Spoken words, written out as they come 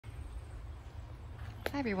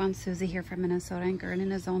Hi everyone, Susie here from Minnesota and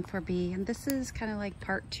Garden in Zone 4B, and this is kind of like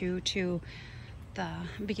part 2 to the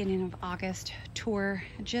beginning of August tour.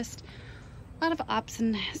 Just a lot of ups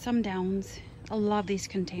and some downs. I love these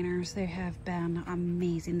containers. They have been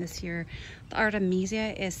amazing this year. The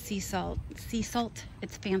Artemisia is sea salt.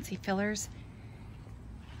 It's fancy fillers.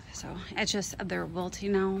 So it's just, they're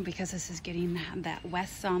wilting now because this is getting that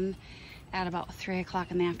west sun at about 3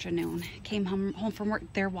 o'clock in the afternoon. Came home from work,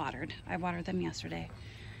 they're watered. I watered them yesterday.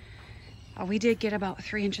 We did get about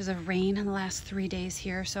 3 inches of rain in the last 3 days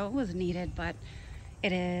here, so it was needed, but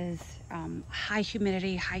it is high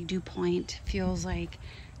humidity, high dew point. Feels like,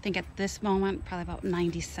 I think at this moment, probably about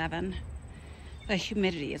 97. The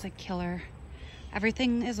humidity is a killer.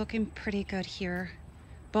 Everything is looking pretty good here.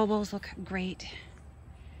 Bobos look great.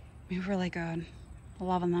 I mean, really good.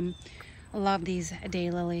 Loving them. I love these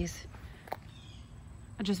daylilies.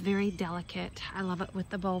 Just very delicate. I love it with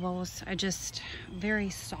the bobos.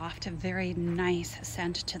 Very soft, a very nice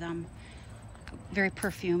scent to them. Very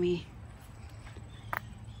perfumey.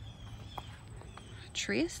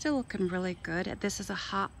 Tree is still looking really good. This is a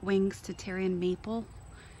Hot Wings Tatarian maple.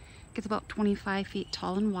 It's about 25 feet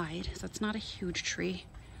tall and wide, so it's not a huge tree.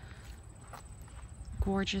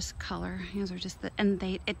 Gorgeous color. These are just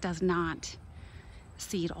it does not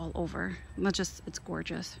seed all over. It's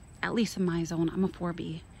gorgeous. At least in my zone. I'm a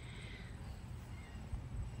 4B.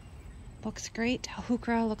 Looks great.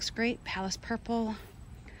 Hukra looks great. Palace purple.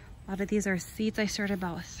 A lot of these are seeds I started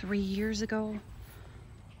about 3 years ago.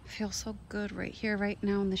 Feels so good right here, right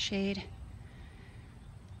now in the shade.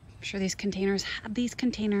 I'm sure these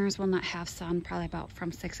containers will not have sun probably about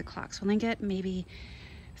from 6 o'clock. So they get maybe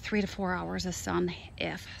 3 to 4 hours of sun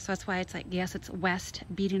if. So that's why it's like, yes, it's west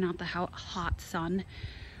beating out the hot sun,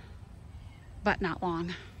 but not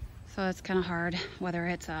long. So it's kind of hard whether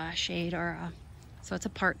it's a shade or so it's a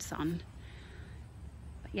part sun.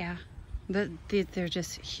 But yeah, they're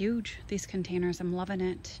just huge, these containers. I'm loving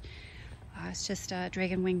it. It's just a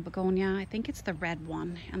dragon wing begonia. I think it's the red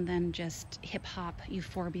one, and then just hip hop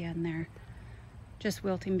euphorbia in there. Just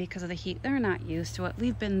wilting because of the heat. They're not used to it.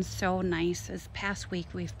 We've been so nice. This past week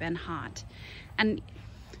we've been hot, and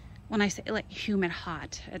when I say like humid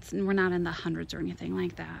hot, we're not in the hundreds or anything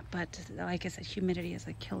like that, but like I said, humidity is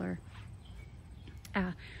a killer.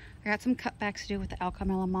 I got some cutbacks to do with the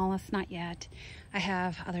Alchemilla mollis, not yet. I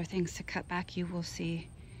have other things to cut back, you will see.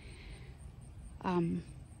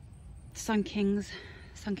 Sun King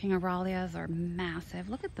Aurelias are massive.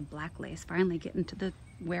 Look at the black lace finally getting to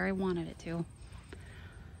where I wanted it to.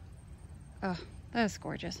 Oh, that is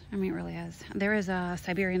gorgeous. I mean, it really is. There is a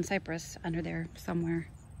Siberian cypress under there somewhere.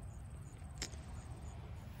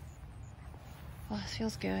 Well, this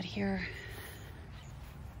feels good here.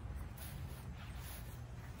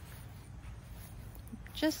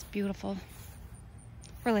 Just beautiful.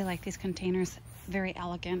 Really like these containers. Very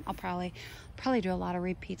elegant. I'll probably do a lot of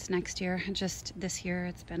repeats next year. Just this year,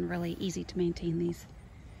 it's been really easy to maintain these.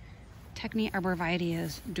 Technique arborvitae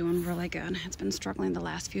is doing really good. It's been struggling the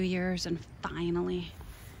last few years and finally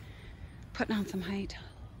putting on some height.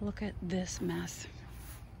 Look at this mess.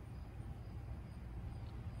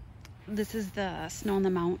 This is the Snow on the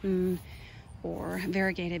Mountain or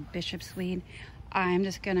variegated bishop's weed. I'm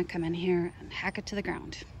just gonna come in here and hack it to the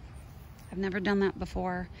ground. I've never done that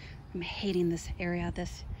before. I'm hating this area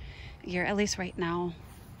this year, at least right now.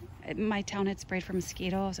 My town had sprayed for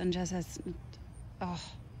mosquitoes and just as, oh.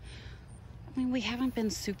 I mean, we haven't been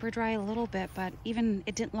super dry a little bit, but even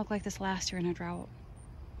it didn't look like this last year in a drought.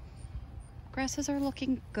 Grasses are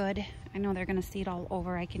looking good. I know they're gonna seed all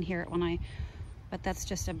over. I can hear it but that's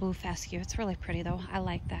just a blue fescue. It's really pretty though. I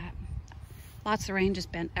like that. Lots of rain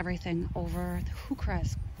just bent everything over. The hukra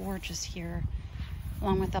is gorgeous here,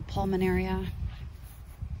 along with the pulmonaria.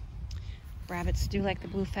 Rabbits do like the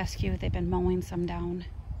blue fescue. They've been mowing some down.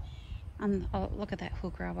 Oh, look at that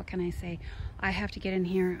hukra. What can I say? I have to get in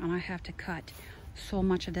here and I have to cut so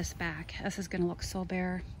much of this back. This is gonna look so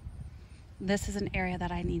bare. This is an area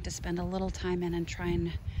that I need to spend a little time in and try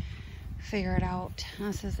and figure it out.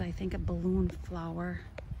 This is, I think, a balloon flower.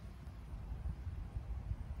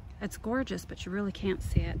 It's gorgeous, but you really can't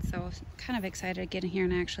see it. So I'm kind of excited to get in here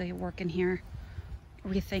and actually work in here,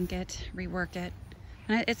 rethink it, rework it.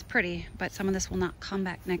 And it's pretty, but some of this will not come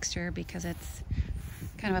back next year because it's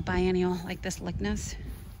kind of a biennial like this lignus.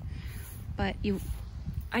 But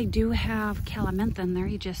I do have calamintha in there,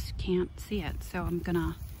 you just can't see it. So I'm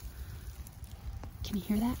gonna, can you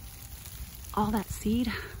hear that? All that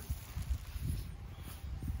seed?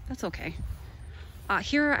 That's okay.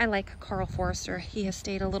 Here I like Carl Forrester. He has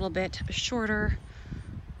stayed a little bit shorter.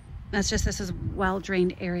 This is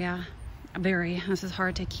well-drained area. This is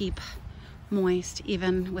hard to keep moist,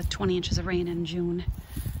 even with 20 inches of rain in June.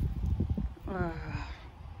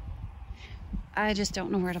 I just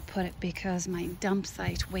don't know where to put it because my dump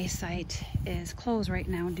site, waste site, is closed right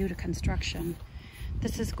now due to construction.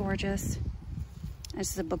 This is gorgeous.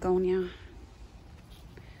 This is a begonia.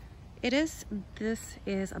 This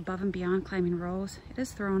is above and beyond climbing rose. It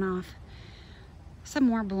is thrown off some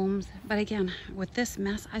more blooms, but again, with this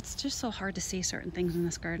mess, it's just so hard to see certain things in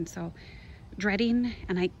this garden. So dreading,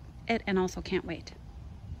 and also can't wait.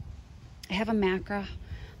 I have a macra,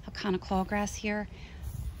 a kind of clawgrass here.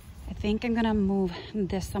 I think I'm gonna move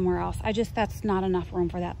this somewhere else. That's not enough room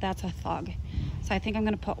for that. That's a thug. So I think I'm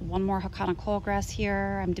gonna put one more Hakana clawgrass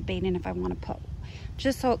here. I'm debating if I wanna put,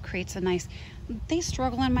 just so it creates a nice, they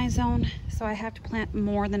struggle in my zone, so I have to plant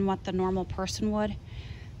more than what the normal person would.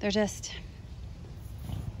 They're just,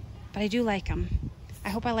 but I do like them. I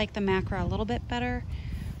hope I like the macra a little bit better.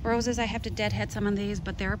 Roses, I have to deadhead some of these,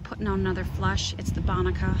 but they're putting out another flush. It's the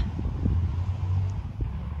Bonica.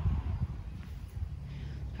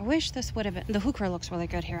 I wish this would have been, the heuchera looks really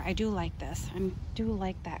good here. I do like this. I do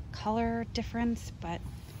like that color difference, but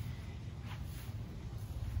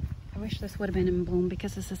I wish this would have been in bloom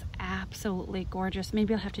because this is absolutely gorgeous.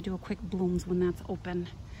 Maybe I'll have to do a quick blooms when that's open.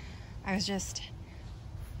 I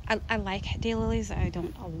like daylilies. I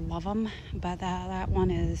don't love them, but that one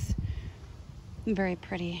is very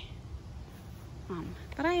pretty.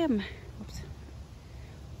 But I am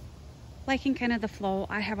liking kind of the flow.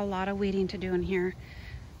 I have a lot of weeding to do in here.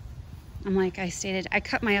 Like I stated, I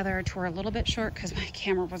cut my other tour a little bit short because my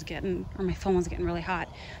camera was getting, or my phone was getting really hot.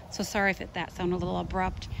 So sorry if that sounded a little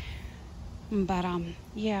abrupt. But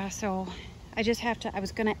yeah, so I just have to, I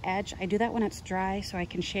was gonna edge. I do that when it's dry so I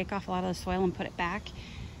can shake off a lot of the soil and put it back.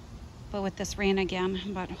 But with this rain again,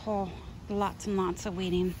 lots and lots of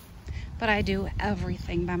weeding. But I do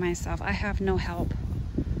everything by myself. I have no help.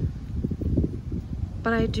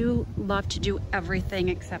 But I do love to do everything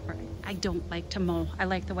except for, I don't like to mow. I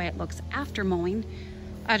like the way it looks after mowing.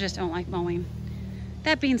 I just don't like mowing.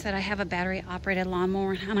 That being said, I have a battery operated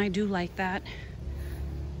lawnmower and I do like that.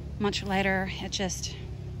 Much lighter, it's just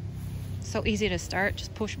so easy to start.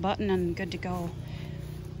 Just push button and good to go.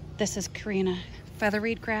 This is Karina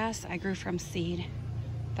featherweed grass I grew from seed.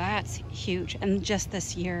 That's huge, and just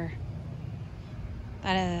this year.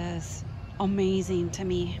 That is amazing to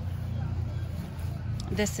me.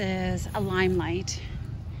 This is a limelight.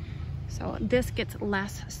 So this gets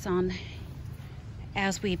less sun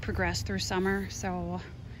as we progress through summer, so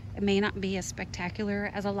it may not be as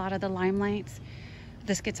spectacular as a lot of the limelights.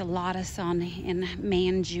 This gets a lot of sun in May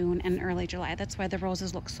and June and early July. That's why the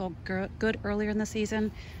roses look so good earlier in the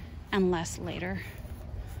season and less later.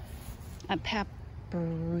 A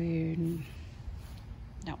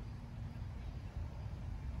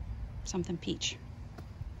something peach.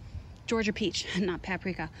 Georgia peach, not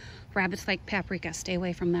paprika. Rabbits like paprika, stay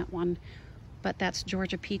away from that one. But that's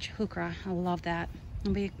Georgia peach heuchera. I love that.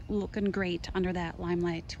 It'll be looking great under that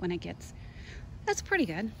limelight when it gets, that's pretty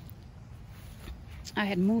good. I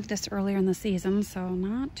had moved this earlier in the season, so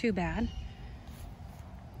not too bad.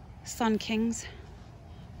 Sun Kings.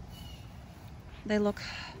 They look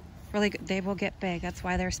really good. They will get big. That's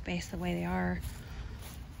why they're spaced the way they are.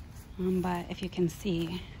 But if you can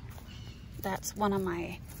see, that's one of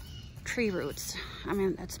my tree roots. I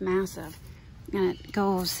mean, it's massive. And it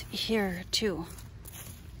goes here too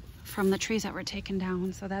from the trees that were taken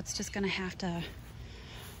down. So that's just gonna have to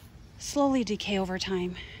slowly decay over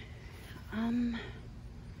time.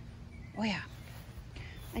 Oh yeah,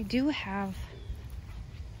 I did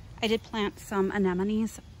plant some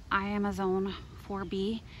anemones. I am a zone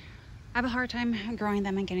 4B. I have a hard time growing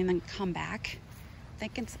them and getting them to come back. I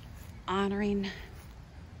think it's honoring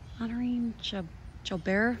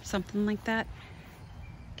Jobert, something like that.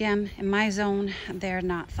 Again, in my zone, they're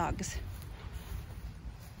not thugs.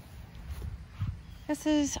 This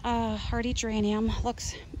is a hardy geranium.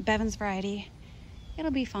 Looks Bevan's variety.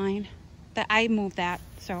 It'll be fine. That I moved that,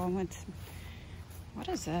 so it's, what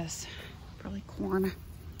is this? Probably corn.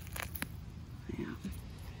 Yeah.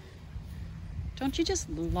 Don't you just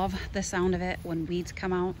love the sound of it when weeds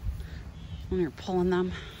come out? When you're pulling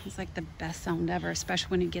them, it's like the best sound ever,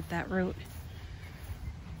 especially when you get that root.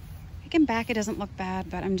 Looking back, it doesn't look bad,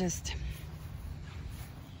 but I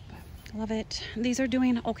love it. These are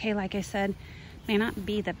doing okay, like I said. May not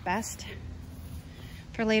be the best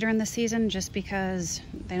for later in the season just because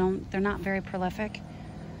they're not very prolific,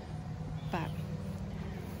 but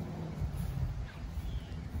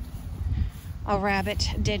a rabbit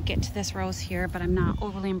did get to this rose here, but I'm not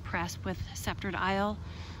overly impressed with Sceptered Isle.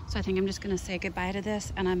 So I think I'm just gonna say goodbye to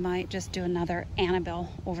this, and I might just do another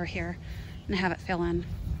Annabelle over here and have it fill in.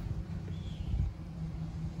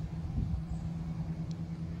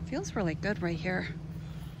 Feels really good right here.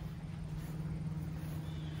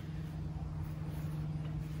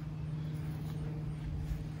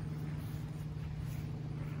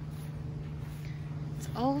 It's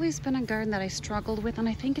always been a garden that I struggled with, and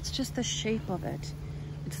I think it's just the shape of it.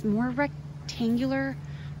 It's more rectangular,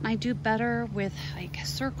 and I do better with like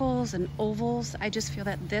circles and ovals. I just feel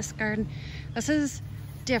that this garden, this is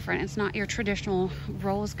different. It's not your traditional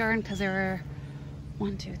rose garden, because there are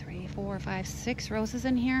 1, 2, 3, 4, 5, 6 roses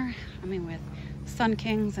in here. I mean, with Sun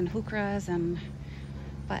Kings and Heucheras,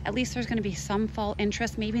 but at least there's going to be some fall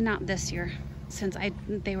interest. Maybe not this year, since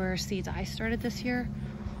they were seeds I started this year.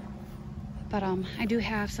 But I do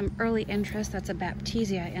have some early interest. That's a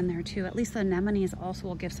Baptisia in there too. At least the anemones also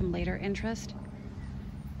will give some later interest.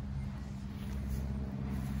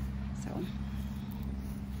 So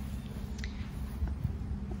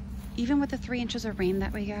even with the 3 inches of rain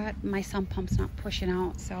that we got, my sump pump's not pushing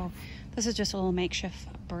out. So this is just a little makeshift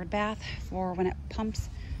bird bath for when it pumps.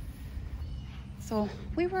 So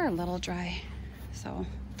we were a little dry. So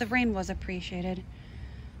the rain was appreciated.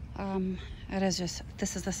 It is just,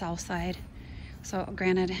 this is the south side. So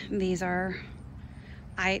granted, these are,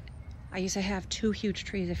 I used to have 2 huge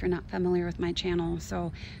trees, if you're not familiar with my channel.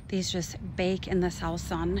 So these just bake in the south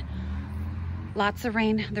sun. Lots of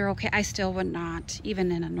rain, they're okay. I still would not,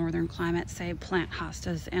 even in a northern climate, say plant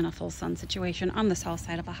hostas in a full sun situation on the south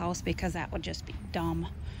side of a house, because that would just be dumb.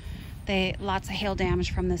 Lots of hail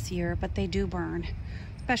damage from this year, but they do burn,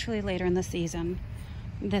 especially later in the season.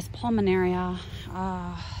 This Pulmonaria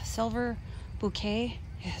silver bouquet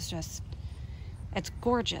is just, it's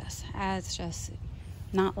gorgeous. It's just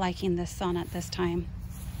not liking the sun at this time.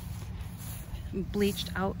 Bleached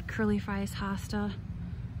out curly fries hosta.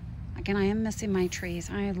 Again, I am missing my trees.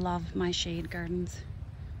 I love my shade gardens.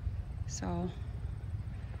 So,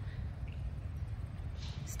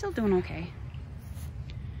 still doing okay.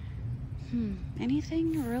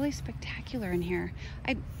 Anything really spectacular in here?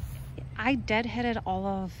 I deadheaded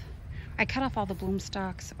I cut off all the bloom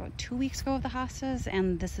stalks about 2 weeks ago of the hostas,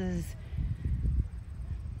 and this is,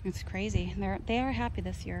 it's crazy. They are happy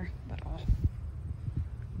this year, but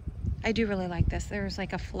I do really like this. There's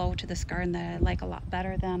like a flow to this garden that I like a lot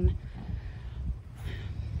better than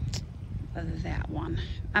that one.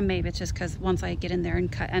 Maybe it's just because once I get in there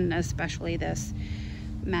and cut, and especially this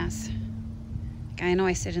mess. I know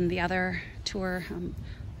I said in the other tour,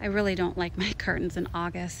 I really don't like my curtains in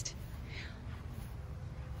August.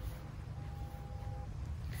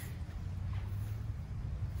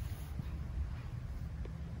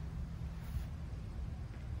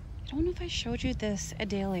 I don't know if I showed you this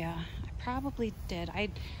Adalia. I probably did.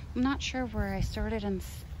 I'm not sure where I started and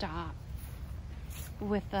stopped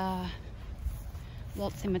with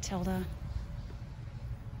Waltzing Matilda.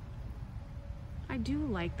 I do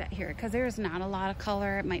like that here because there's not a lot of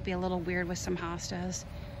color. It might be a little weird with some hostas,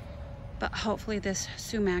 but hopefully this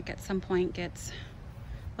sumac at some point gets,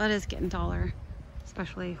 well, it is getting taller,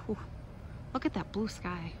 especially, look at that blue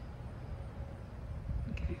sky.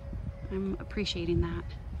 Okay, I'm appreciating that.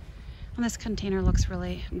 And this container looks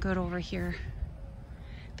really good over here.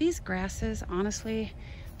 These grasses, honestly,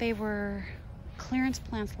 they were clearance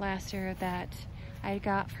plants last year that I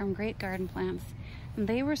got from Great Garden Plants, and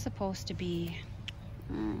they were supposed to be,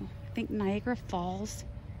 I think Niagara Falls.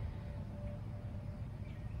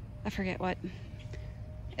 I forget what.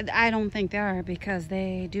 I don't think they are because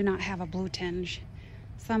they do not have a blue tinge.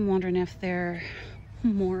 So I'm wondering if they're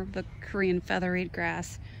more of the Korean featherweed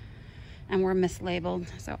grass and were mislabeled.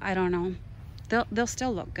 So I don't know. They'll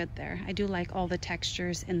still look good there. I do like all the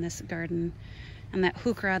textures in this garden. And that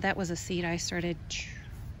heuchera, that was a seed I started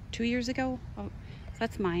 2 years ago. Oh,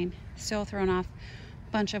 that's mine. Still throwing off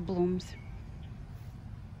a bunch of blooms.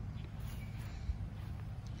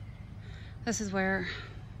 This is where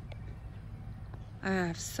I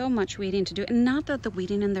have so much weeding to do. And not that the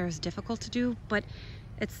weeding in there is difficult to do, but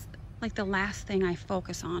it's like the last thing I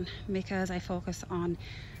focus on, because I focus on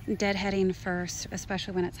deadheading first,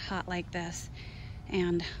 especially when it's hot like this,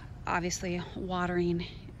 and obviously watering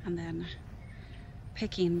and then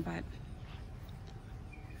picking. But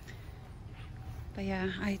yeah,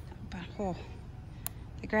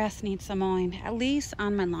 the grass needs some mowing. At least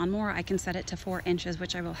on my lawnmower I can set it to 4 inches,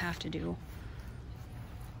 which I will have to do.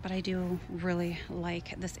 But I do really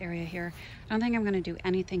like this area here. I don't think I'm going to do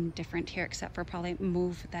anything different here except for probably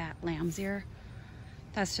move that lamb's ear.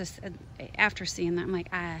 That's just, after seeing that, I'm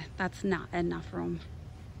like, that's not enough room.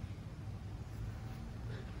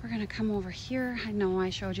 We're going to come over here. I know I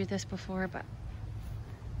showed you this before, but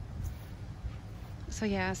So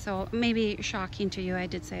yeah, so maybe shocking to you, I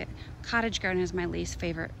did say it. Cottage garden is my least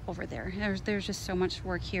favorite over there. There's just so much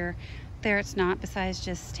work here. There it's not, besides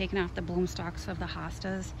just taking off the bloom stalks of the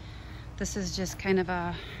hostas. This is just kind of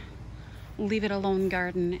a leave it alone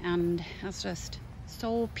garden, and it's just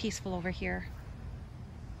so peaceful over here.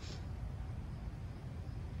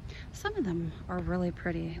 Some of them are really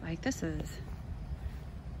pretty. Like that's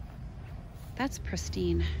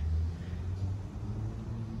pristine.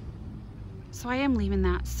 So I am leaving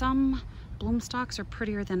that. Some bloom stalks are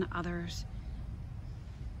prettier than others.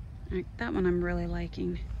 Like that one I'm really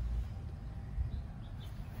liking.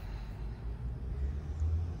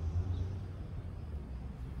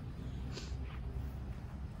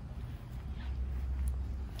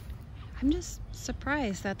 I'm just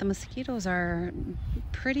surprised that the mosquitoes are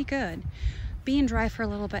pretty good. Being dry for a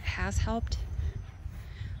little bit has helped.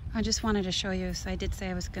 I just wanted to show you, so I did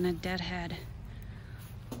say I was gonna deadhead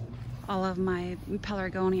all of my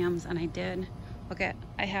pelargoniums, and I did. Look at,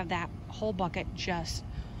 I have that whole bucket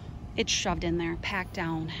it's shoved in there, packed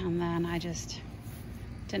down, and then I just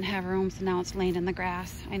didn't have room, so now it's laying in the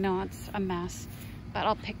grass. I know it's a mess, but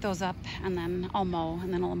I'll pick those up and then I'll mow,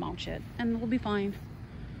 and then I'll mulch it, and we'll be fine.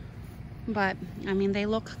 But I mean, they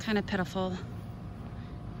look kind of pitiful,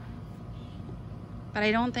 but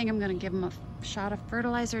I don't think I'm gonna give them a shot of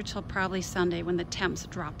fertilizer till probably Sunday when the temps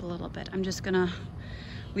drop a little bit. I'm just gonna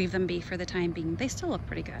leave them be for the time being. They still look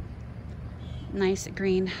pretty good. Nice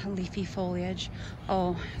green leafy foliage.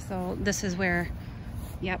 Oh, so this is where,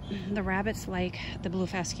 yep, the rabbits like the blue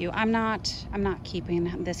fescue. I'm not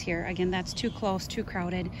keeping this here. Again, that's too close, too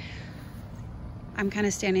crowded. I'm kind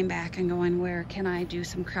of standing back and going, where can I do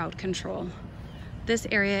some crowd control? This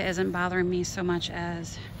area isn't bothering me so much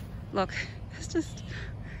as, look, it's just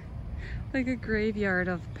like a graveyard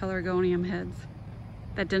of pelargonium heads.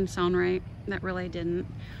 That didn't sound right. That really didn't.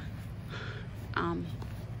 I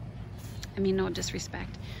mean, no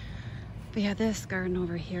disrespect. But yeah, this garden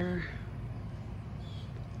over here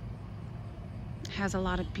has a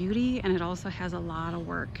lot of beauty, and it also has a lot of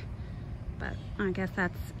work. But I guess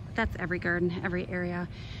that's every garden, every area.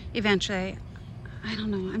 Eventually, I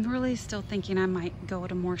don't know, I'm really still thinking I might go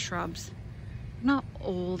to more shrubs. I'm not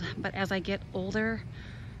old, but as I get older,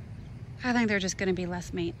 I think they're just gonna be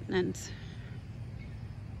less maintenance.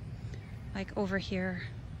 Like over here.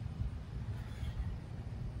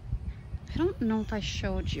 I don't know if I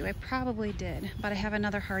showed you, I probably did, but I have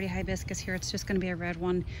another hardy hibiscus here. It's just gonna be a red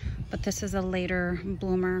one, but this is a later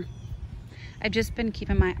bloomer. I've just been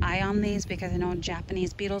keeping my eye on these because I know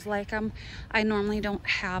Japanese beetles like them. I normally don't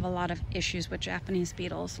have a lot of issues with Japanese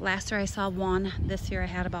beetles. Last year I saw one, this year I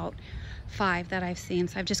had about 5 that I've seen,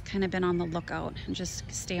 so I've just kind of been on the lookout and just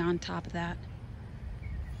stay on top of that.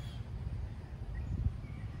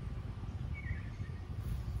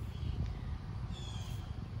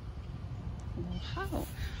 Wow.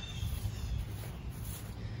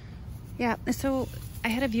 Yeah, so I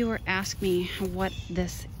had a viewer ask me what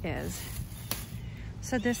this is.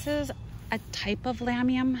 So this is a type of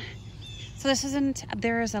lamium. So this isn't,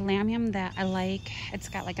 there is a lamium that I like. It's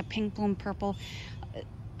got like a pink bloom, purple.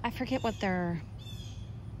 I forget what they're,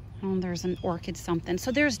 oh, there's an orchid something.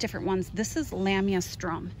 So there's different ones. This is Lamia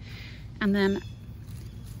strum. And then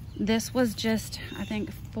this was just, I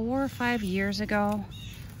think 4 or 5 years ago,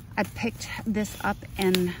 I picked this up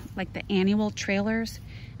in like the annual trailers,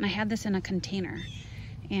 and I had this in a container.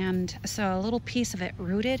 And so a little piece of it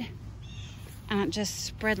rooted, and it just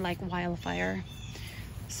spread like wildfire.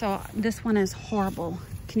 So this one is horrible.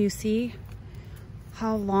 Can you see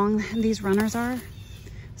how long these runners are?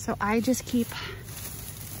 So I just keep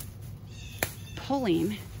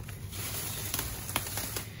pulling.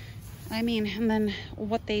 I mean, and then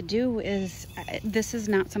what they do is, this is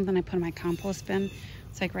not something I put in my compost bin.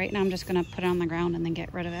 It's like right now I'm just gonna put it on the ground and then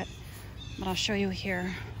get rid of it. But I'll show you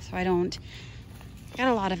here so I don't, got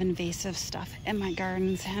a lot of invasive stuff in my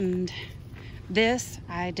gardens. And this,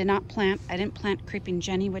 I did not plant. I didn't plant Creeping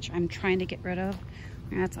Jenny, which I'm trying to get rid of.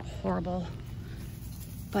 That's a horrible.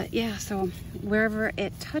 But yeah, so wherever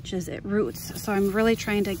it touches, it roots. So I'm really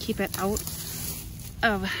trying to keep it out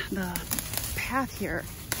of the path here.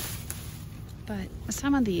 But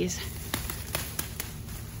some of these,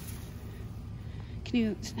 can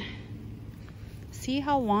you see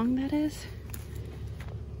how long that is?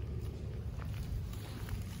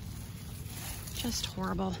 Just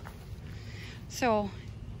horrible. So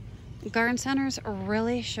garden centers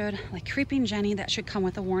really should, like Creeping Jenny, that should come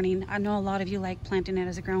with a warning. I know a lot of you like planting it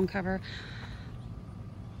as a ground cover.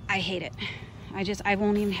 I hate it. I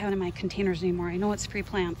won't even have it in my containers anymore. I know it's free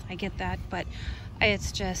plants, I get that, but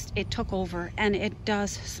it's just, it took over, and it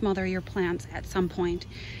does smother your plants at some point.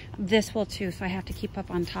 This will too, so I have to keep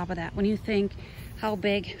up on top of that. When you think how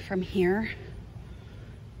big from here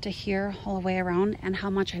to here all the way around and how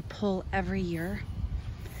much I pull every year,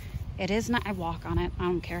 it is not, I walk on it, I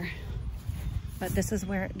don't care. But this is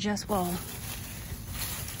where it just will.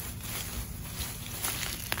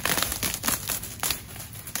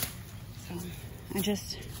 So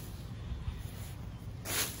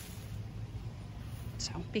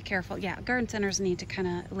so be careful. Yeah, garden centers need to kind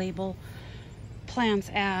of label plants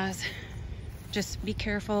as just be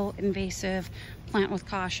careful, invasive, plant with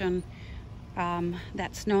caution.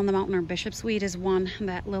 That snow in the mountain or bishop's weed is one,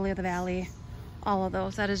 that lily of the valley, all of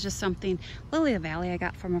those. That is just something. Lily of the valley I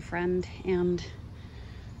got from a friend, and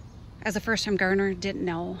as a first-time gardener didn't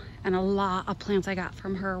know, and a lot of plants I got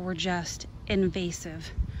from her were just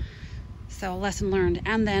invasive. So lesson learned.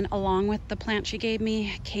 And then along with the plant she gave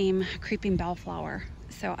me came creeping bellflower.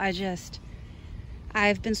 So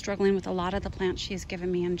I've been struggling with a lot of the plants she's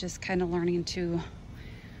given me and just kind of learning to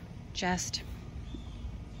just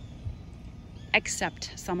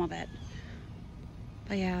accept some of it.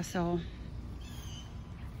 But yeah,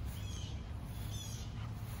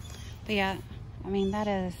 I mean, that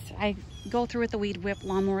is, I go through with the weed whip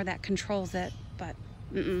lawnmower that controls it, but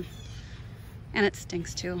and it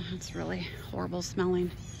stinks too. It's really horrible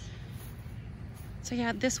smelling. So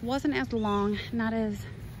yeah, this wasn't as long, not as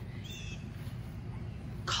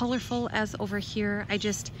colorful as over here.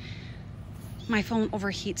 My phone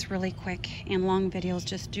overheats really quick, and long videos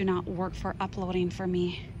just do not work for uploading for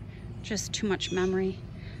me. Just too much memory.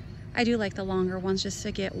 I do like the longer ones just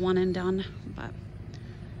to get one and done, but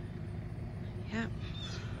yeah.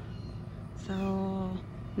 So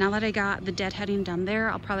now that I got the deadheading done there,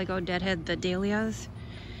 I'll probably go deadhead the dahlias.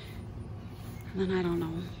 And then I don't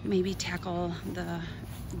know, maybe tackle the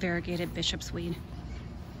variegated bishop's weed.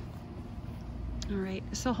 All right,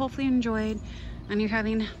 so hopefully you enjoyed, and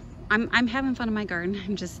I'm having fun in my garden.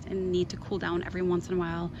 I'm just need to cool down every once in a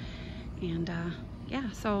while. And yeah,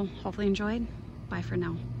 so hopefully you enjoyed. Bye for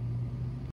now.